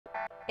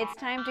It's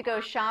time to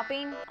go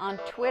shopping on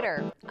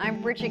Twitter.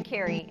 I'm Bridget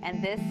Carey,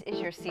 and this is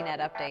your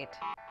CNET update.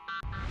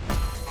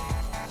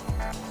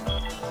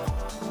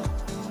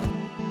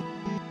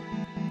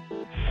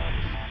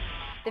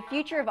 The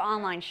future of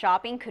online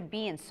shopping could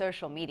be in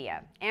social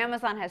media.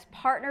 Amazon has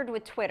partnered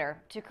with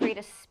Twitter to create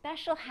a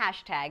special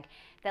hashtag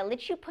that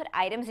lets you put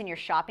items in your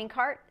shopping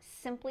cart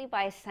simply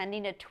by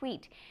sending a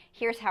tweet.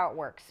 Here's how it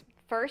works.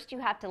 First, you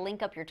have to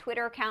link up your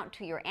Twitter account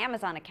to your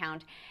Amazon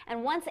account,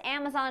 and once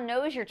Amazon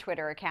knows your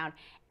Twitter account,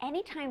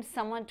 anytime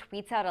someone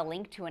tweets out a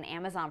link to an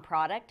Amazon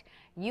product,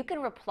 you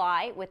can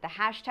reply with the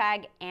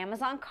hashtag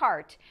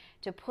AmazonCart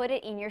to put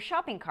it in your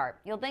shopping cart.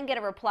 You'll then get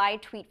a reply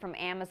tweet from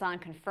Amazon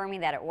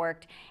confirming that it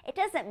worked. It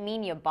doesn't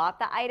mean you bought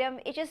the item,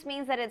 it just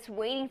means that it's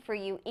waiting for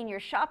you in your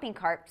shopping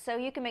cart so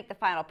you can make the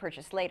final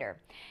purchase later.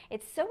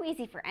 It's so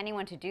easy for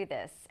anyone to do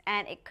this,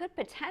 and it could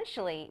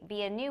potentially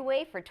be a new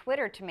way for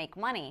Twitter to make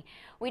money.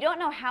 We don't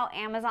know how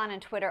Amazon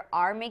and Twitter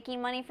are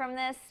making money from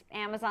this.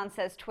 Amazon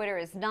says Twitter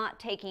is not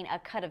taking a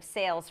cut of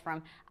sales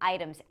from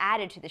items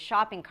added to the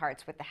shopping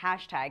carts with the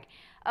hashtag.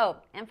 Oh,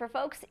 and for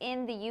folks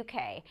in the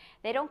UK,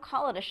 they don't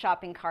call it a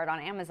shopping cart on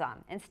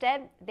Amazon.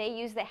 Instead, they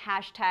use the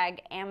hashtag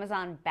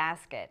Amazon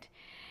Basket.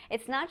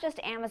 It's not just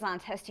Amazon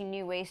testing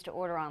new ways to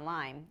order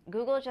online.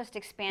 Google just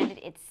expanded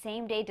its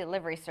same-day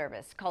delivery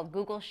service called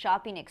Google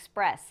Shopping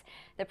Express.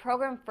 The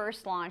program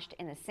first launched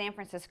in the San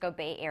Francisco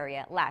Bay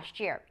Area last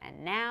year,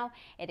 and now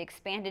it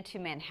expanded to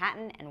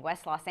Manhattan and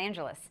West Los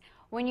Angeles.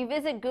 When you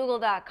visit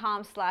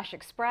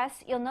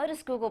google.com/express, you'll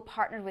notice Google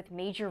partnered with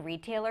major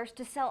retailers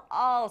to sell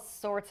all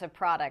sorts of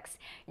products.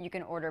 You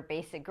can order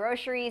basic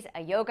groceries,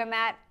 a yoga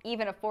mat,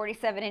 even a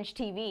 47-inch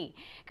TV.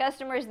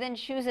 Customers then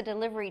choose a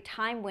delivery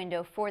time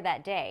window for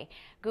that day.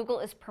 Google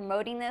is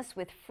promoting this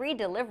with free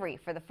delivery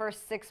for the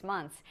first 6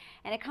 months,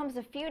 and it comes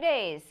a few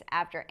days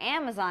after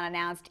Amazon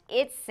announced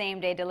its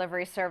same-day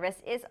delivery service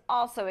is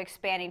also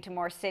expanding to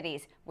more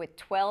cities, with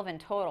 12 in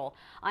total.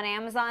 On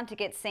Amazon, to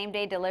get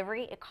same-day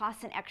delivery, it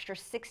costs an extra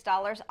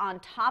 $6 on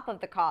top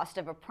of the cost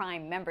of a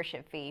Prime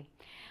membership fee.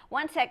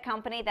 One tech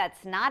company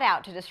that's not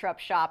out to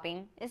disrupt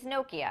shopping is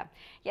Nokia.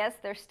 Yes,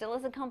 there still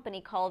is a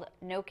company called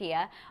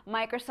Nokia.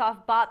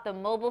 Microsoft bought the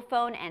mobile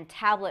phone and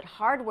tablet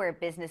hardware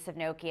business of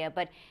Nokia,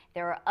 but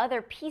there are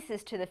other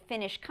pieces to the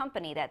Finnish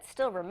company that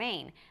still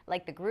remain,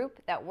 like the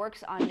group that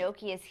works on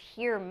Nokia's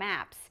Here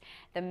Maps.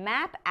 The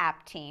Map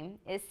app team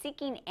is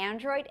seeking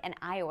Android and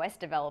iOS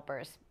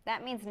developers.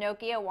 That means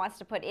Nokia wants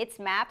to put its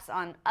maps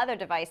on other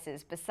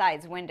devices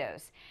besides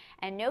Windows.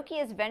 And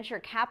Nokia's venture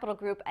capital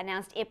group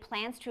announced it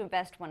plans to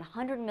invest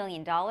 $100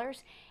 million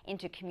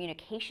into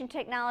communication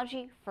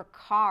technology for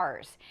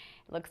cars.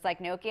 It looks like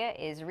Nokia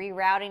is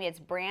rerouting its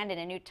brand in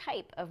a new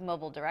type of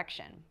mobile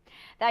direction.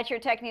 That's your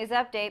tech news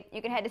update.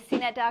 You can head to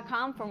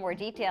CNET.com for more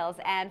details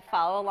and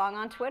follow along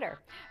on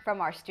Twitter.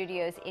 From our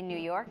studios in New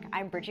York,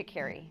 I'm Bridget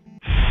Carey.